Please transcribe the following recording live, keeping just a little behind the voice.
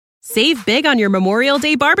Save big on your Memorial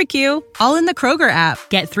Day barbecue, all in the Kroger app.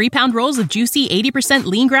 Get 3-pound rolls of juicy 80%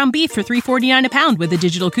 lean ground beef for $3.49 a pound with a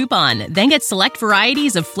digital coupon. Then get select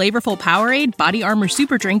varieties of flavorful Powerade, Body Armor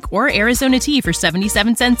Super Drink, or Arizona tea for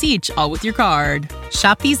 77 cents each, all with your card.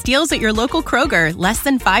 Shop these deals at your local Kroger, less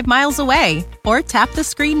than 5 miles away. Or tap the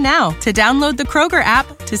screen now to download the Kroger app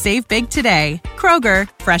to save big today. Kroger,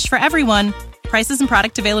 fresh for everyone. Prices and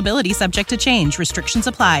product availability subject to change. Restrictions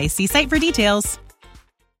apply. See site for details.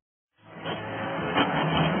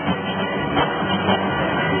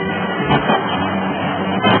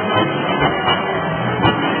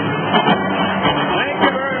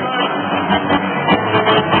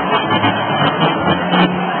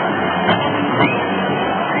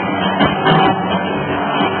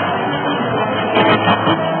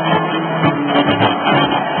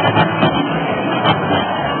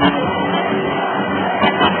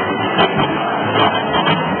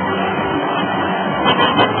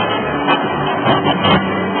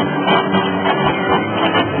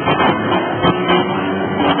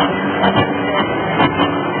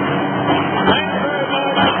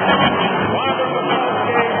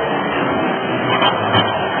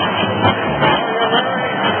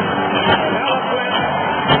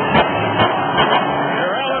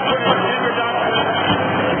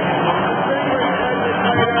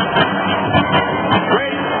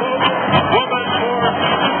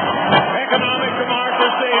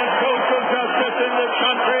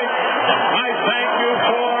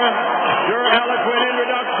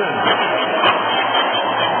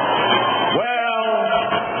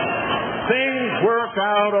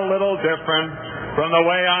 From the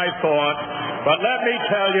way I thought, but let me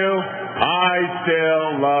tell you, I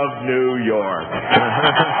still love New York.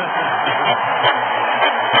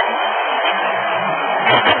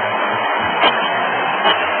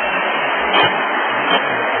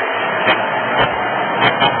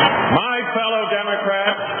 My fellow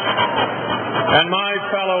Democrats and my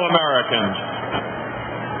fellow Americans,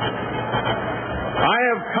 I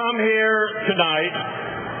have come here tonight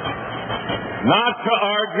not to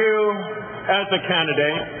argue as a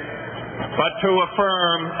candidate, but to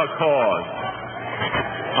affirm a cause.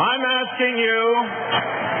 I'm asking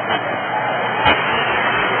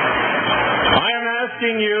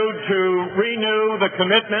you to renew the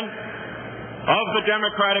commitment of the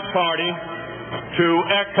Democratic Party to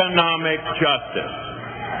economic justice.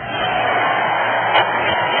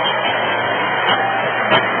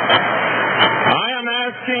 I am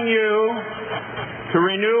asking you to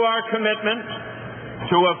renew our commitment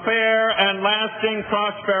to a fair and lasting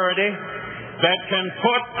prosperity that can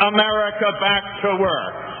put America back to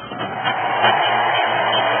work.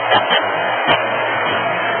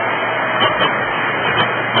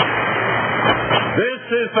 This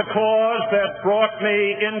is the cause that brought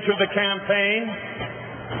me into the campaign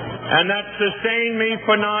and that sustained me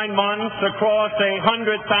for 9 months across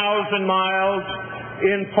 100,000 miles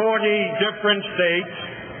in 40 different states.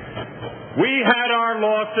 We had our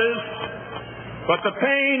losses, but the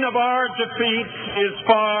pain of our defeat is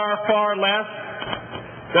far, far less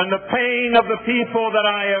than the pain of the people that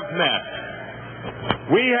I have met.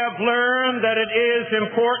 We have learned that it is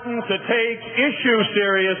important to take issues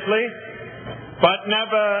seriously, but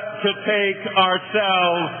never to take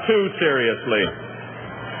ourselves too seriously.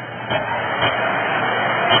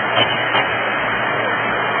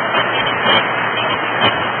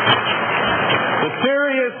 The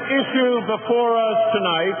serious issue before us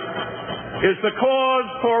tonight is the cause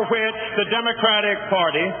for which the Democratic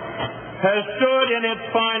Party has stood in its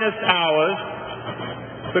finest hours,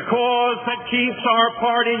 the cause that keeps our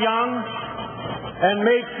party young and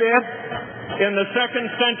makes it, in the second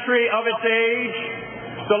century of its age,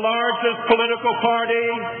 the largest political party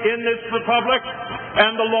in this republic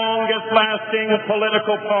and the longest lasting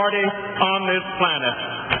political party on this planet.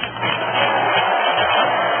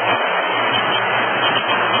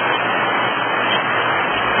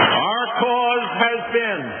 Our cause has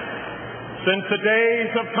been, since the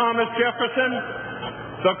days of Thomas Jefferson,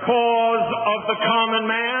 the cause of the common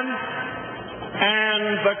man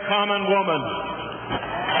and the common woman.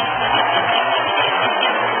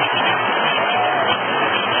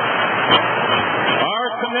 Our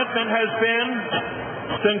commitment has been,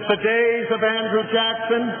 since the days of Andrew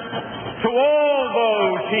Jackson, to all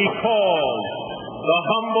those he called the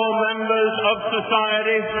humble members of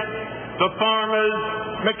society, the farmers,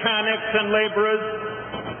 mechanics, and laborers.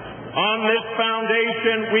 On this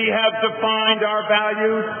foundation, we have defined our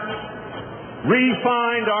values,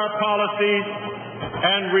 refined our policies,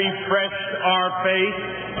 and refreshed our faith.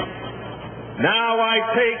 Now I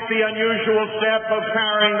take the unusual step of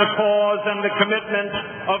carrying the cause and the commitment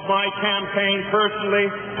of my campaign personally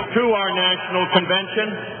to our national convention.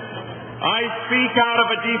 I speak out of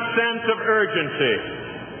a deep sense of urgency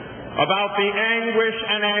about the anguish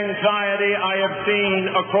and anxiety I have seen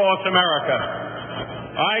across America.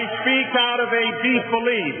 I speak out of a deep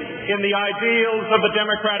belief in the ideals of the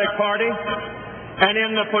Democratic Party and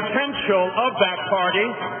in the potential of that party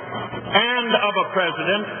and of a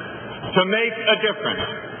president to make a difference.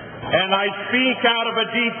 And I speak out of a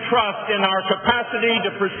deep trust in our capacity to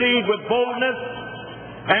proceed with boldness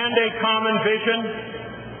and a common vision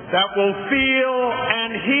that will feel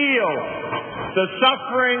and heal the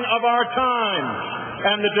suffering of our times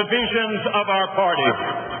and the divisions of our party.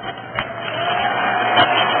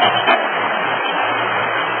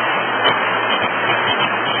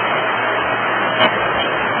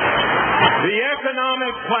 The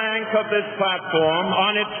economic plank of this platform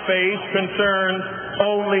on its face concerns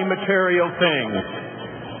only material things.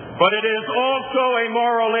 But it is also a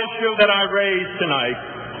moral issue that I raise tonight.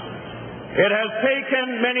 It has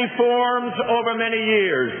taken many forms over many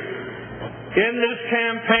years. In this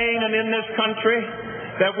campaign and in this country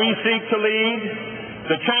that we seek to lead,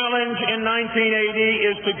 the challenge in 1980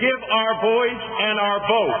 is to give our voice and our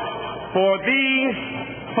vote for these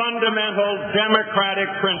fundamental democratic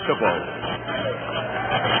principles.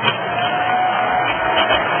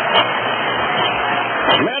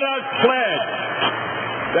 Let us pledge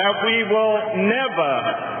that we will never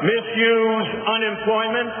misuse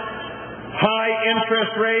unemployment, high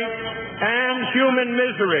interest rates, and human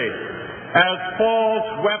misery as false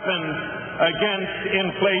weapons against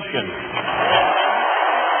inflation.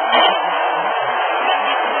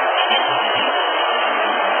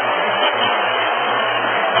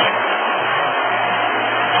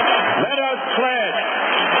 Let us pledge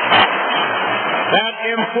that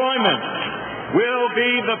employment will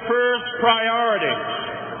be the first priority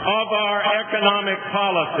of our economic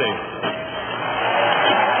policy.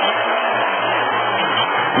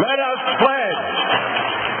 Let us pledge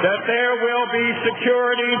that there will be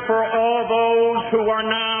security for all those who are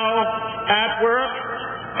now at work,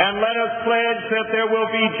 and let us pledge that there will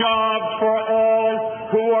be jobs for all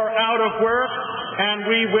who are out of work, and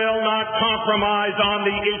we will not compromise on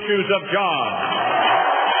the issues of jobs.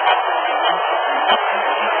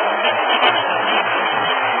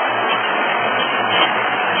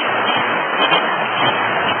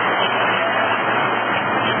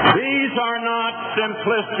 These are not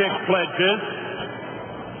simplistic pledges.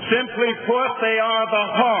 Simply put, they are the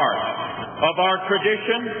heart of our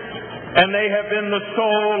tradition, and they have been the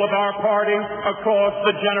soul of our party across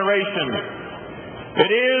the generations.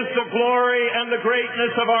 It is the glory and the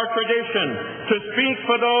greatness of our tradition to speak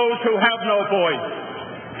for those who have no voice,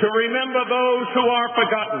 to remember those who are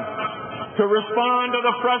forgotten, to respond to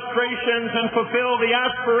the frustrations and fulfill the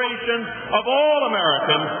aspirations of all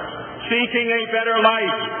Americans seeking a better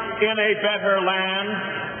life in a better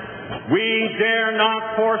land. We dare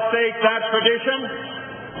not forsake that tradition.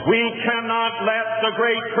 We cannot let the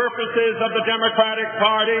great purposes of the Democratic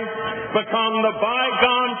Party become the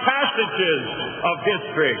bygone passages of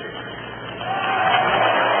history.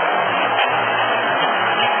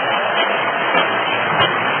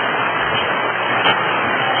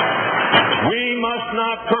 We must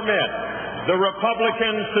not permit the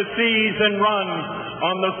Republicans to seize and run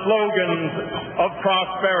on the slogans of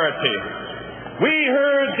prosperity. We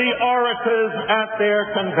heard the orators at their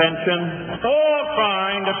convention all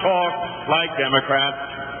trying to talk like Democrats.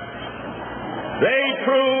 They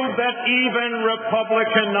proved that even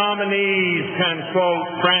Republican nominees can quote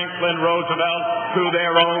Franklin Roosevelt to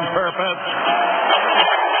their own purpose.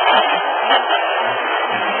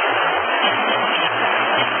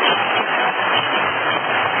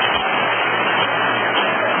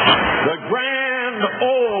 The grand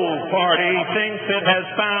old party thinks it has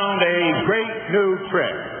found a great new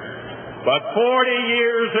trick. But 40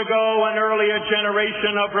 years ago, an earlier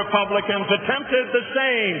generation of Republicans attempted the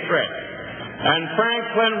same trick. And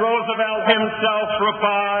Franklin Roosevelt himself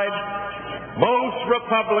replied, "Most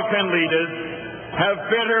Republican leaders have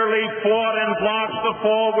bitterly fought and blocked the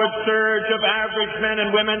forward surge of average men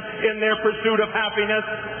and women in their pursuit of happiness.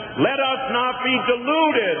 Let us not be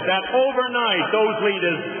deluded that overnight those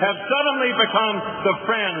leaders have suddenly become the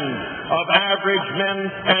friends of average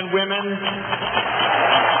men and women."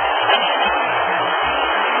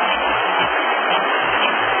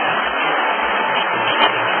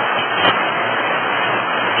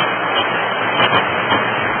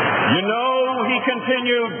 You know, he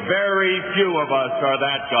continued, very few of us are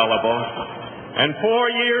that gullible. And 4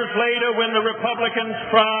 years later, when the Republicans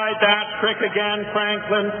tried that trick again,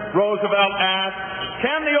 Franklin Roosevelt asked,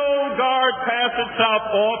 "Can the old guard pass itself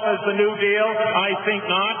off as the New Deal?" I think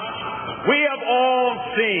not. We have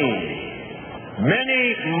all seen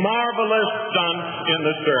many marvelous stunts in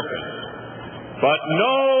the circus, but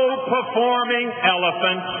no performing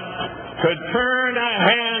elephant could turn a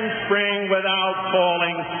handspring without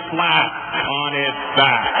falling flat on its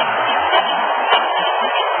back.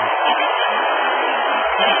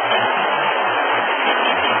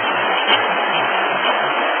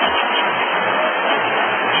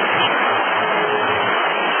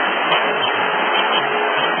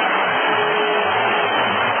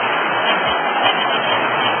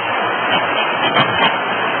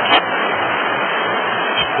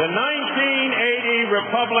 The 1980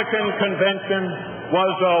 Republican Convention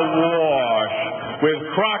was awash with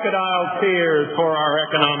crocodile tears for our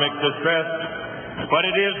economic distress, but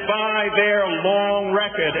it is by their long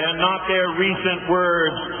record and not their recent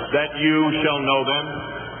words that you shall know them.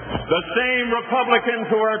 The same Republicans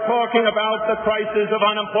who are talking about the crisis of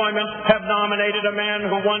unemployment have nominated a man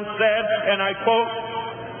who once said, and I quote,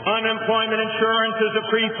 "Unemployment insurance is a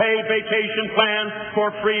prepaid vacation plan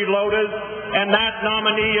for freeloaders," and that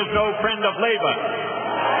nominee is no friend of labor.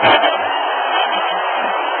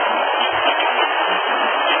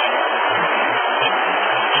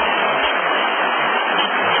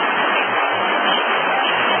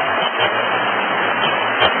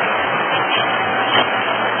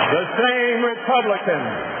 The same Republicans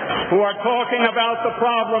who are talking about the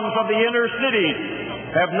problems of the inner cities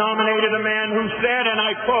have nominated a man who said, and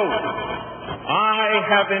I quote, "I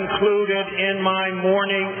have included in my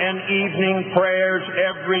morning and evening prayers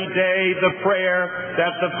every day the prayer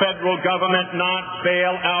that the federal government not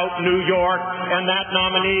bail out New York," and that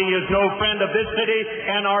nominee is no friend of this city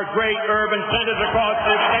and our great urban centers across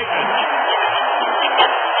this nation.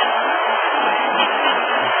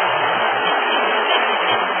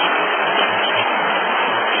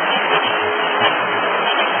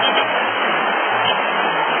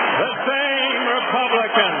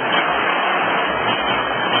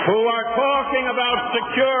 Who are talking about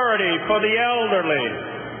security for the elderly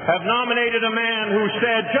have nominated a man who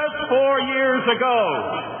said just 4 years ago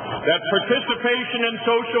that participation in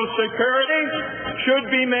Social Security should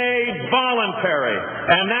be made voluntary,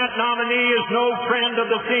 and that nominee is no friend of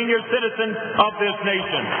the senior citizens of this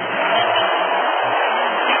nation.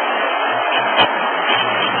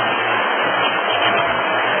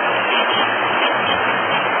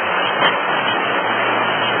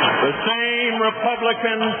 The same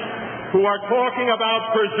Republicans who are talking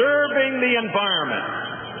about preserving the environment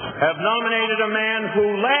have nominated a man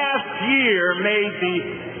who last year made the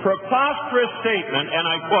preposterous statement, and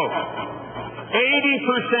I quote,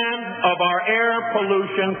 80% of our air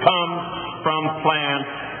pollution comes from plants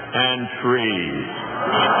and trees.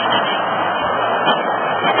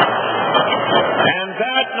 And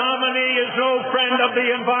that nominee is no friend of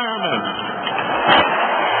the environment.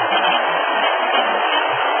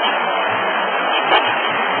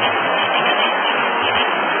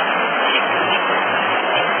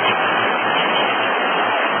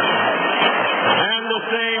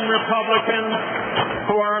 Republicans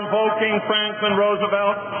who are invoking Franklin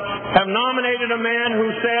Roosevelt have nominated a man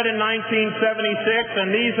who said in 1976,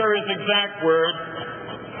 and these are his exact words,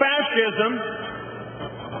 "Fascism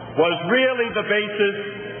was really the basis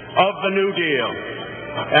of the New Deal."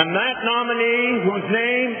 And that nominee, whose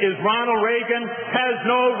name is Ronald Reagan, has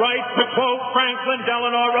no right to quote Franklin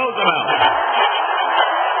Delano Roosevelt.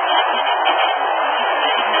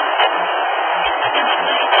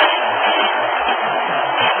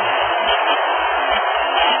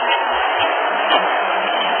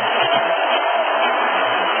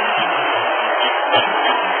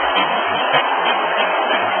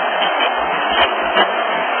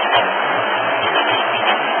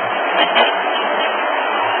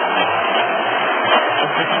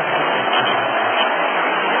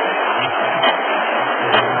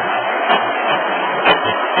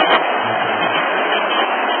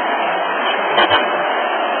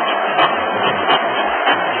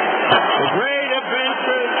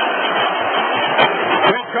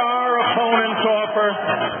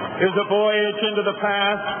 Is a voyage into the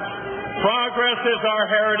past. Progress is our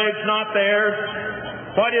heritage, not theirs.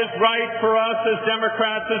 What is right for us as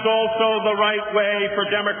Democrats is also the right way for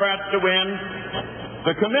Democrats to win.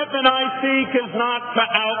 The commitment I seek is not to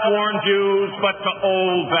outworn Jews, but to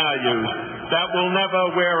old values that will never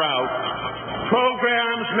wear out.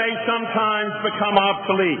 Programs may sometimes become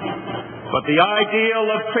obsolete, but the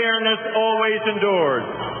ideal of fairness always endures.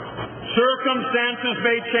 Circumstances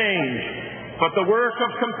may change, but the work of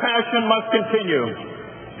compassion must continue.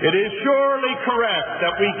 It is surely correct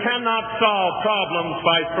that we cannot solve problems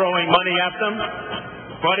by throwing money at them,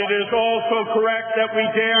 but it is also correct that we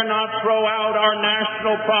dare not throw out our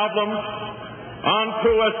national problems onto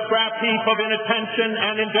a scrap heap of inattention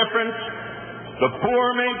and indifference. The poor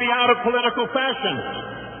may be out of political fashion,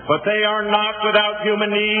 but they are not without human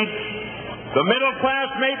needs. The middle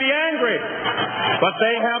class may be angry, but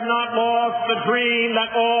they have not lost the dream that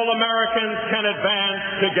all Americans can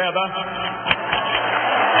advance together.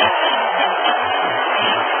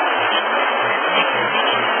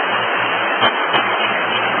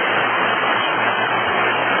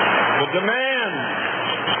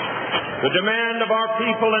 The demand of our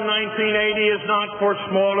people in 1980 is not for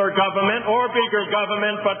smaller government or bigger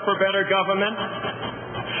government, but for better government.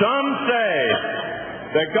 Some say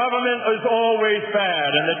that government is always bad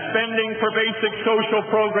and that spending for basic social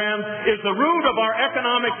programs is the root of our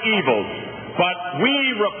economic evils. But we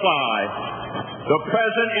reply, the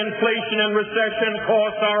present inflation and recession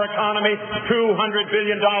cost our economy $200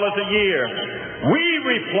 billion a year. We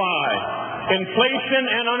reply, inflation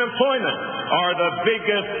and unemployment are the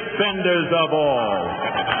biggest spenders of all.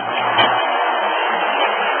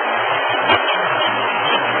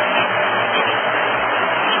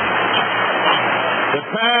 The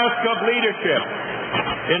task of leadership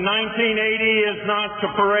in 1980 is not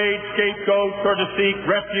to parade scapegoats or to seek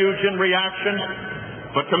refuge in reaction,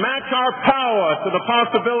 but to match our power to the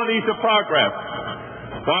possibilities of progress.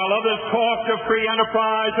 While others talked of free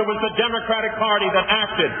enterprise, it was the Democratic Party that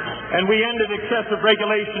acted, and we ended excessive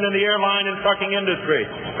regulation in the airline and trucking industry,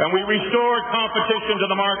 and we restored competition to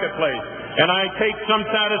the marketplace. And I take some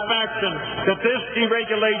satisfaction that this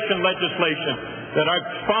deregulation legislation that I've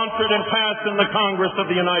sponsored and passed in the Congress of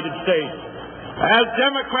the United States. As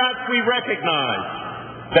Democrats, we recognize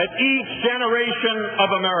that each generation of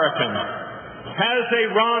Americans has a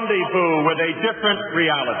rendezvous with a different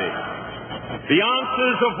reality. The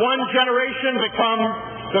answers of one generation become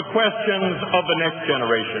the questions of the next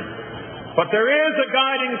generation. But there is a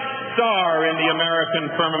guiding star in the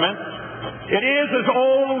American firmament. It is as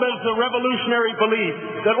old as the revolutionary belief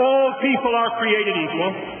that all people are created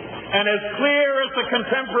equal, and as clear as the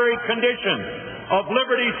contemporary condition of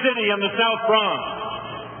Liberty City in the South Bronx.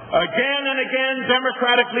 Again and again,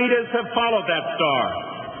 Democratic leaders have followed that star,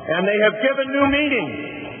 and they have given new meaning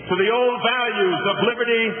to the old values of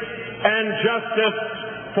liberty and justice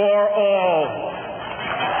for all.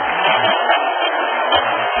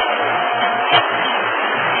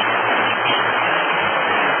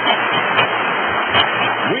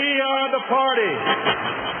 We are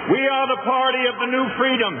the party of the new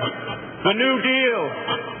freedom, the New Deal,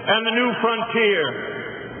 and the new frontier.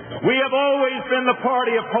 We have always been the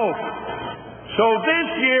party of hope. So this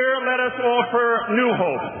year, let us offer new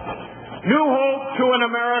hope. New hope to an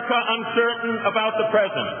America uncertain about the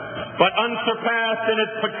present, but unsurpassed in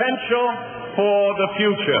its potential for the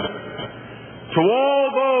future. To all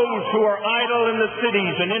those who are idle in the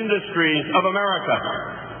cities and industries of America,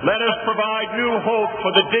 let us provide new hope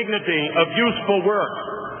for the dignity of useful work.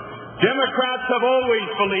 Democrats have always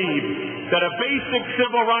believed that a basic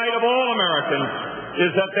civil right of all Americans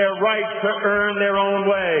is that their right to earn their own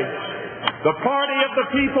way. The party of the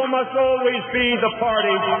people must always be the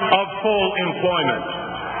party of full employment.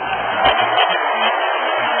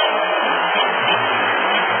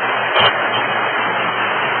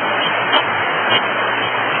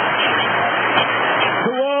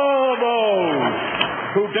 To all those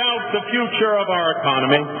who doubt the future of our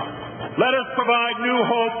economy, let us provide new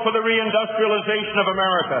hope for the reindustrialization of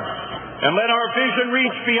America, and let our vision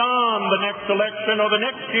reach beyond the next election or the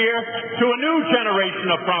next year to a new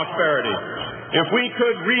generation of prosperity. If we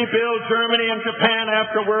could rebuild Germany and Japan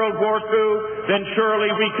after World War II, then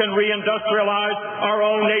surely we can reindustrialize our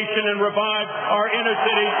own nation and revive our inner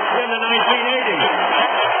cities in the 1980s.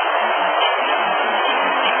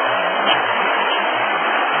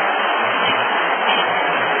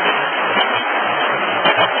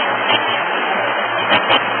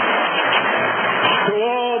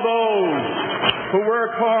 Who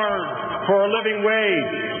work hard for a living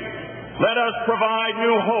wage, let us provide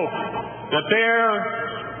new hope that their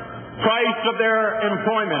price of their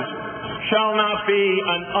employment shall not be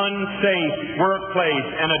an unsafe workplace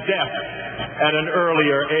and a death at an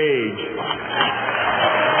earlier age.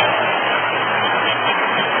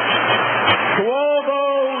 To all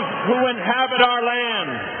those who inhabit our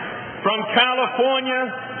land, from California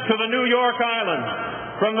to the New York Islands,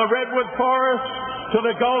 from the Redwood Forest to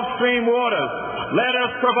the Gulf Stream waters, let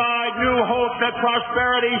us provide new hope that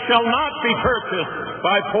prosperity shall not be purchased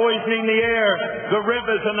by poisoning the air, the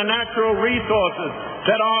rivers, and the natural resources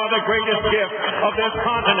that are the greatest gift of this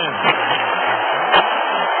continent.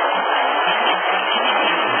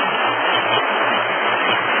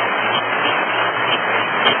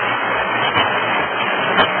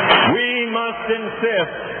 We must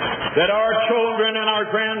insist that our children and our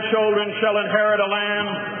grandchildren shall inherit a land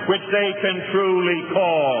which they can truly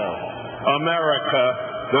call America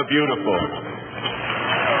the Beautiful.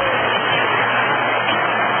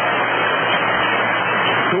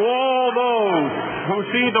 To all those who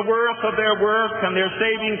see the worth of their work and their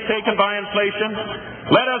savings taken by inflation,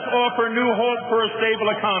 let us offer new hope for a stable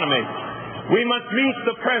economy. We must meet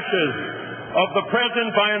the pressures of the present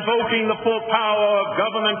by invoking the full power of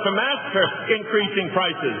government to master increasing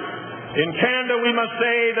prices. In candor, we must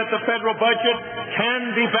say that the federal budget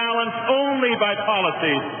can be balanced only by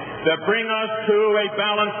policies that bring us to a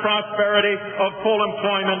balanced prosperity of full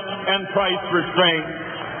employment and price restraint.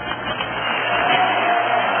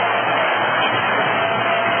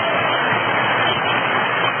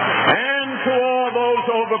 And to all those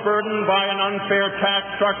overburdened by an unfair tax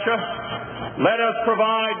structure, let us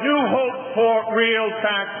provide new hope for real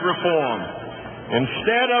tax reform.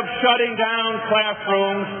 Instead of shutting down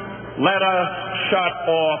classrooms, let us shut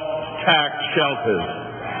off tax shelters.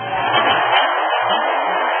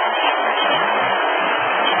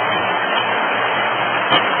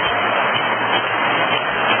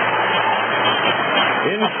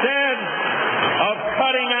 Instead of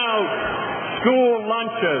cutting out school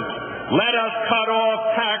lunches, let us cut off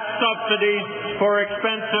tax subsidies for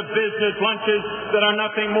expensive business lunches that are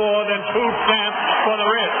nothing more than food stamps for the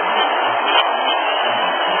rich.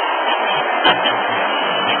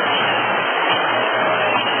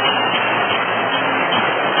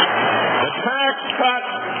 The tax cut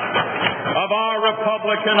of our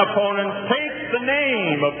Republican opponents takes the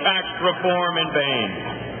name of tax reform in vain.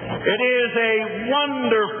 It is a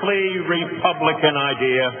wonderfully Republican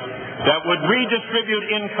idea that would redistribute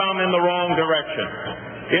income in the wrong direction.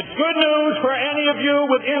 It's good news for any of you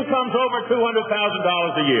with incomes over $200,000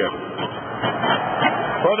 a year.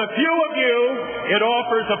 For the few of you, it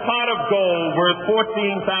offers a pot of gold worth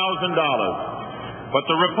 $14,000. But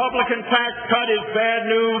the Republican tax cut is bad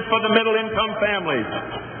news for the middle-income families.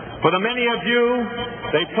 For the many of you,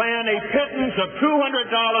 they plan a pittance of $200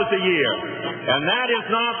 a year. And that is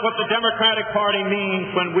not what the Democratic Party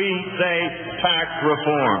means when we say tax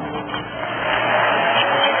reform.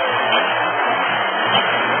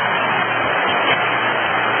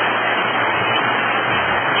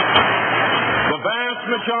 The vast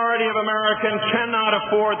majority of Americans cannot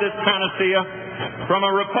afford this panacea from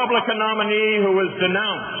a Republican nominee who has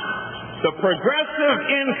denounced the progressive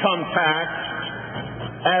income tax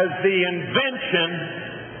as the invention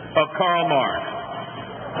of Karl Marx.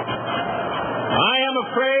 I am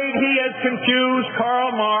afraid he has confused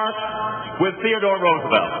Karl Marx with Theodore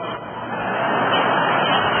Roosevelt.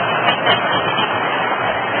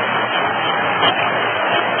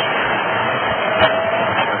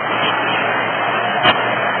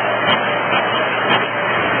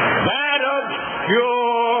 That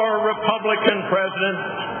obscure Republican president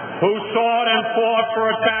who sought and fought for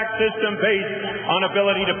a tax system based on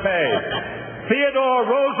ability to pay. Theodore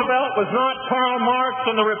Roosevelt was not Karl Marx,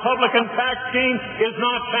 and the Republican tax scheme is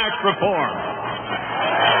not tax reform.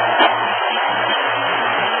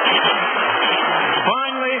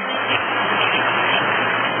 Finally,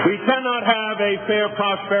 we cannot have a fair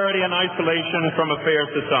prosperity in isolation from a fair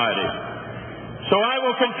society. So I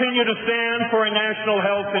will continue to stand for a national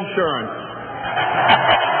health insurance.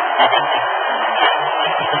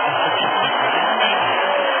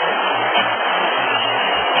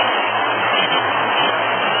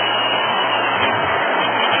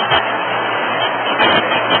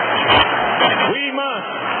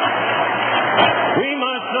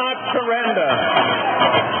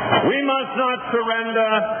 We must not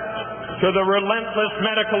surrender to the relentless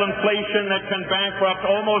medical inflation that can bankrupt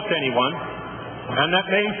almost anyone and that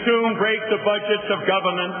may soon break the budgets of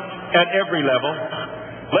government at every level.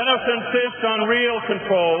 Let us insist on real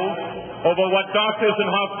control over what doctors and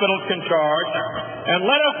hospitals can charge, and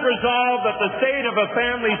let us resolve that the state of a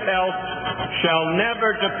family's health shall never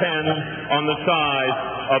depend on the size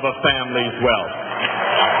of a family's wealth.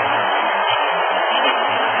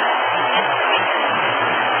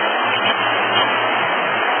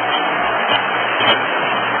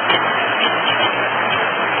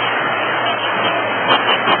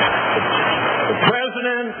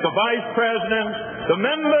 The Vice President, the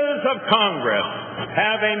members of Congress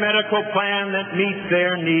have a medical plan that meets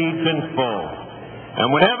their needs in full. And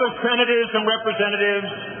whenever senators and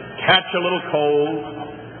representatives catch a little cold,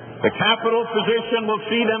 the Capitol physician will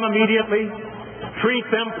see them immediately, treat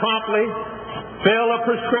them promptly, fill a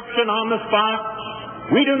prescription on the spot.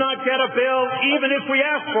 We do not get a bill even if we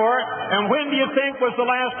ask for it. And when do you think was the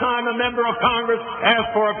last time a member of Congress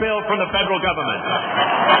asked for a bill from the federal government?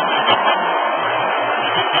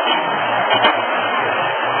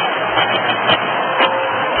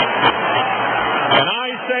 And I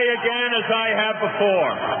say again, as I have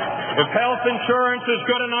before, if health insurance is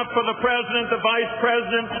good enough for the President, the Vice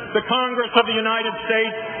President, the Congress of the United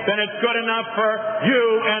States, then it's good enough for you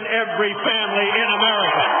and every family in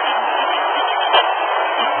America.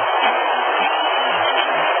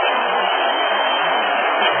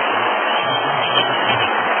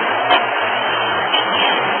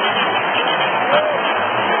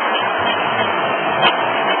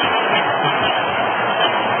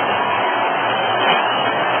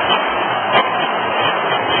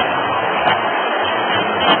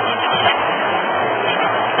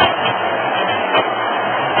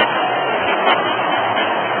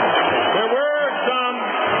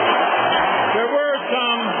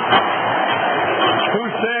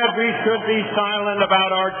 Should be silent about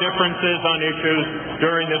our differences on issues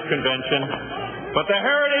during this convention. But the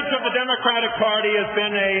heritage of the Democratic Party has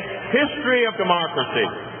been a history of democracy.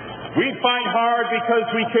 We fight hard because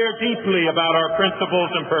we care deeply about our principles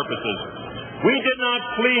and purposes. We did not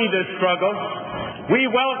flee this struggle. We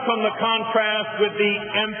welcome the contrast with the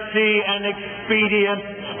empty and expedient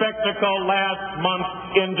spectacle last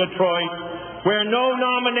month in Detroit, where no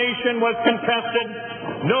nomination was contested,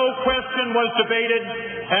 no question was debated,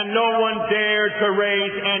 and no one dared to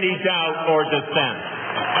raise any doubt or dissent.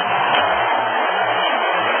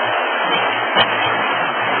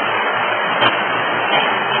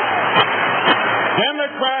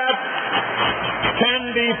 Democrats can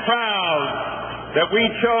be proud that we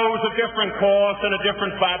chose a different course and a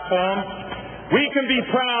different platform. We can be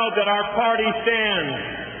proud that our party stands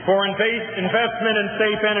for investment in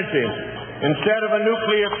safe energy instead of a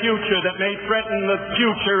nuclear future that may threaten the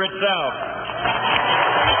future itself.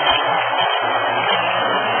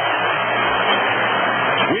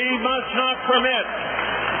 We must not permit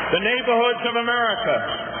the neighborhoods of America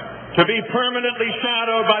to be permanently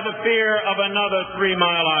shadowed by the fear of another 3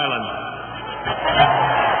 Mile Island.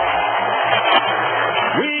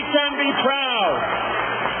 We can be proud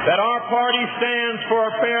that our party stands for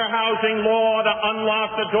a fair housing law to unlock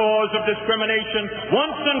the doors of discrimination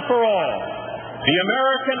once and for all. The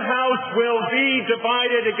American house will be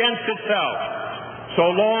divided against itself so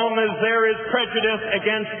long as there is prejudice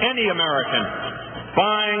against any American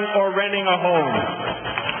buying or renting a home.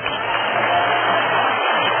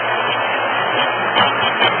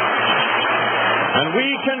 And we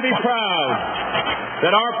can be proud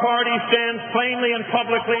that our party stands plainly and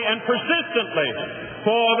publicly and persistently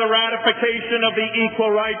for the ratification of the Equal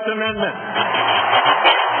Rights Amendment.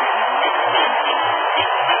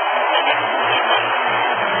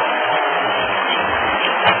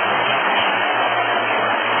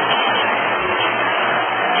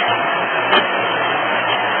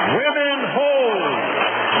 Women hold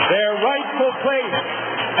their rightful place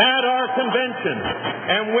at our convention,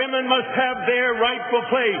 and women must have their rightful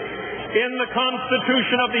place in the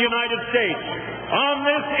Constitution of the United States. On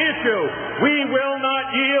this issue, we will not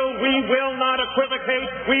yield, we will not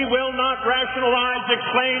equivocate, we will not rationalize,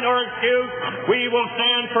 explain, or excuse. We will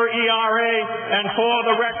stand for ERA and for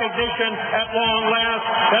the recognition at long last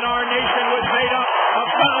that our nation was made up of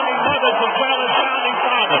founding mothers as well as founding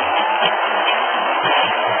fathers.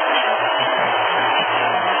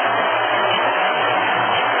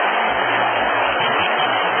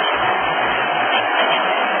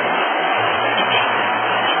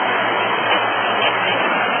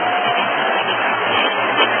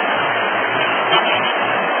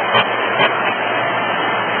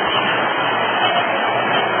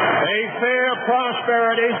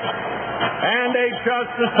 Prosperity and a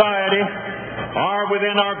just society are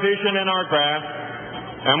within our vision and our grasp,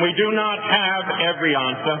 and we do not have every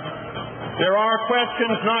answer. There are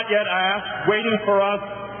questions not yet asked, waiting for us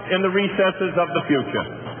in the recesses of the future.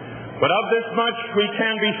 But of this much we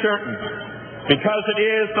can be certain, because it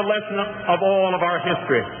is the lesson of all of our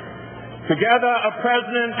history. Together, a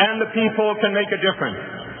president and the people can make a difference.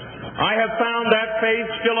 I have found that faith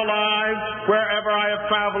still alive wherever I have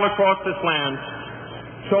traveled across this land.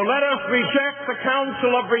 So let us reject the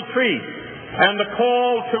counsel of retreat and the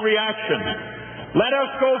call to reaction. Let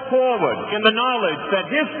us go forward in the knowledge that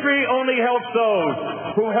history only helps those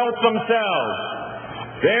who help themselves.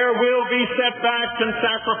 There will be setbacks and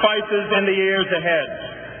sacrifices in the years ahead.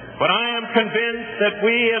 But I am convinced that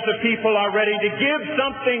we as a people are ready to give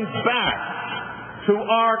something back to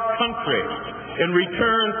our country in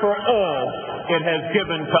return for all it has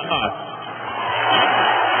given to us.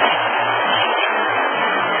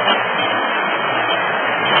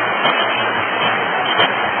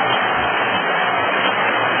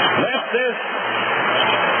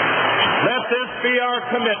 Let this be our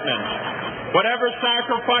commitment. Whatever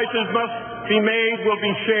sacrifices must be made will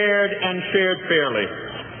be shared and shared fairly.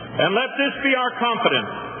 And let this be our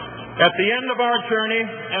confidence. At the end of our journey,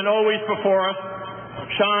 and always before us,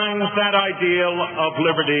 shines that ideal of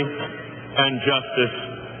liberty and justice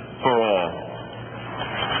for all.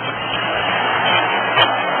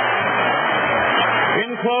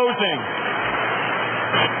 In closing,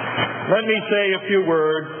 let me say a few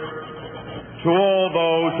words to all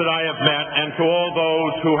those that I have met and to all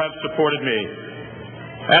those who have supported me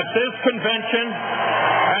at this convention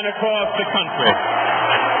and across the country.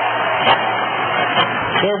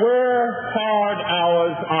 There were hard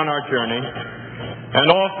hours on our journey, and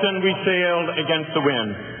often we sailed against the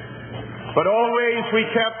wind. But always we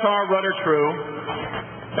kept our rudder true,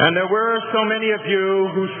 and there were so many of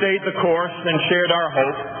you who stayed the course and shared our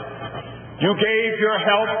hope. You gave your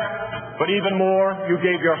help, but even more, you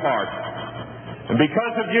gave your heart. And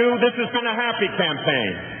because of you, this has been a happy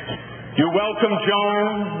campaign. You welcomed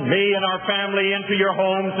Joan, me, and our family into your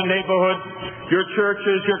homes and neighborhoods, your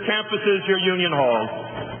churches, your campuses, your union halls.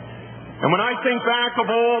 And when I think back of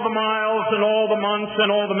all the miles and all the months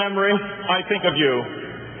and all the memories, I think of you.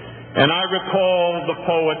 And I recall the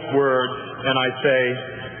poet's words, and I say,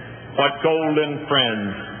 what golden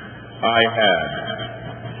friends I had.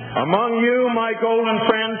 Among you, my golden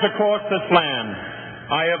friends across this land,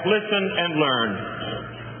 I have listened and learned.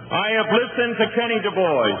 I have listened to Kenny Du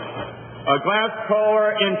Bois, a glass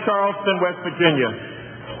blower in Charleston, West Virginia,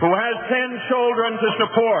 who has 10 children to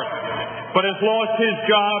support, but has lost his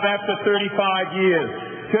job after 35 years,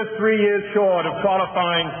 just 3 years short of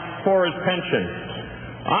qualifying for his pension.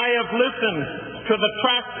 I have listened to the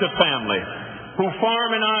Tractor family who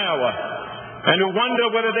farm in Iowa and who wonder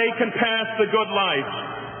whether they can pass the good life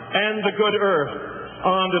and the good earth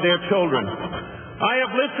on to their children. I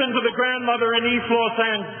have listened to the grandmother in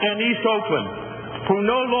East Oakland who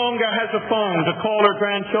no longer has a phone to call her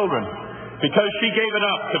grandchildren because she gave it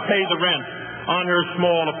up to pay the rent on her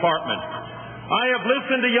small apartment. I have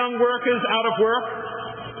listened to young workers out of work,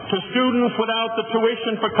 to students without the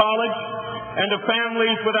tuition for college, and to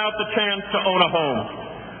families without the chance to own a home.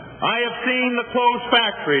 I have seen the closed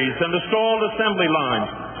factories and the stalled assembly lines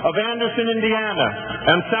of Anderson, Indiana,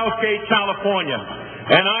 and Southgate, California.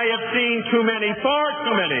 And I have seen too many, far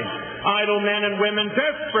too many, idle men and women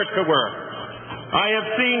desperate to work. I have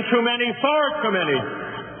seen too many, far too many,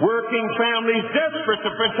 working families desperate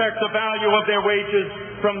to protect the value of their wages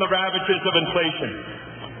from the ravages of inflation.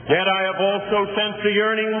 Yet I have also sensed a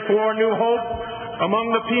yearning for new hope among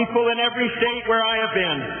the people in every state where I have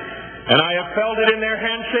been. And I have felt it in their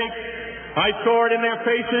handshakes, I saw it in their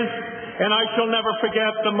faces, and I shall never forget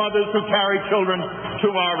the mothers who carry children to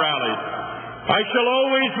our rallies. I shall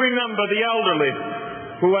always remember the elderly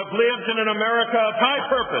who have lived in an America of high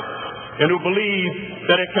purpose and who believe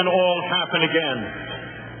that it can all happen again.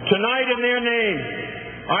 Tonight, in their name,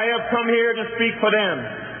 I have come here to speak for them,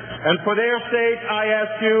 and for their sake, I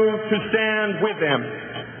ask you to stand with them.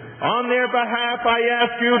 On their behalf, I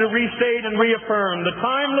ask you to restate and reaffirm the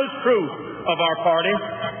timeless truth of our party.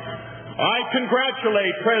 I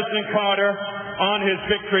congratulate President Carter on his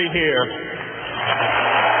victory here.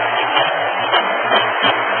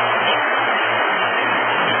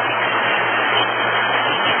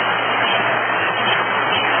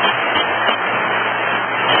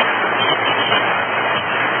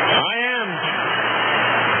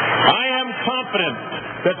 I am confident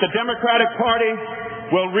that the Democratic Party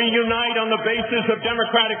will reunite on the basis of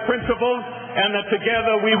democratic principles, and that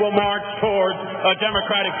together we will march towards a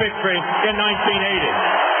democratic victory in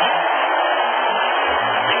 1980.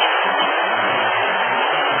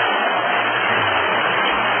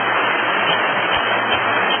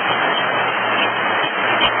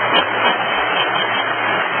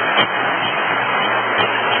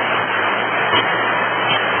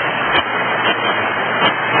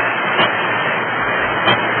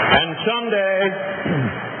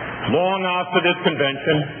 Long after this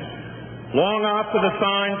convention, long after the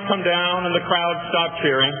signs come down and the crowd stop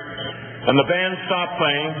cheering and the band stop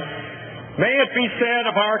playing, may it be said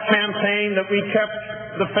of our campaign that we kept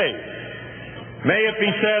the faith. May it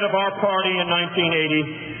be said of our party in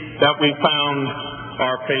 1980 that we found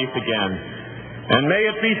our faith again. And may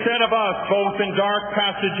it be said of us both in dark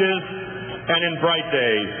passages and in bright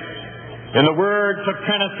days In the words of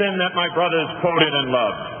Tennyson that my brothers quoted and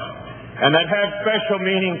loved, and that have special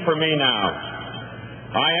meaning for me now,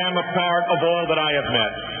 I am a part of all that I have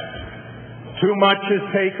met. Too much is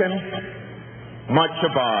taken, much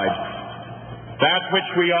abides. That which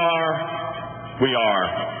we are, we are.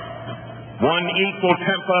 One equal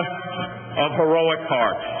temper of heroic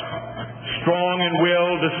hearts, strong in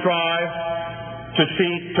will to strive, to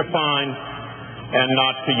seek, to find, and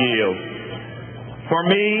not to yield. For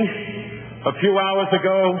me, a few hours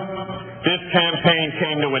ago, this campaign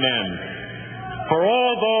came to an end. For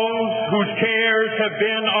all those whose cares have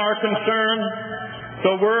been our concern,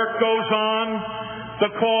 the work goes on, the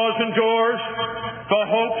cause endures, the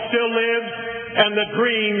hope still lives, and the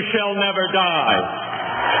dream shall never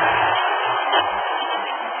die.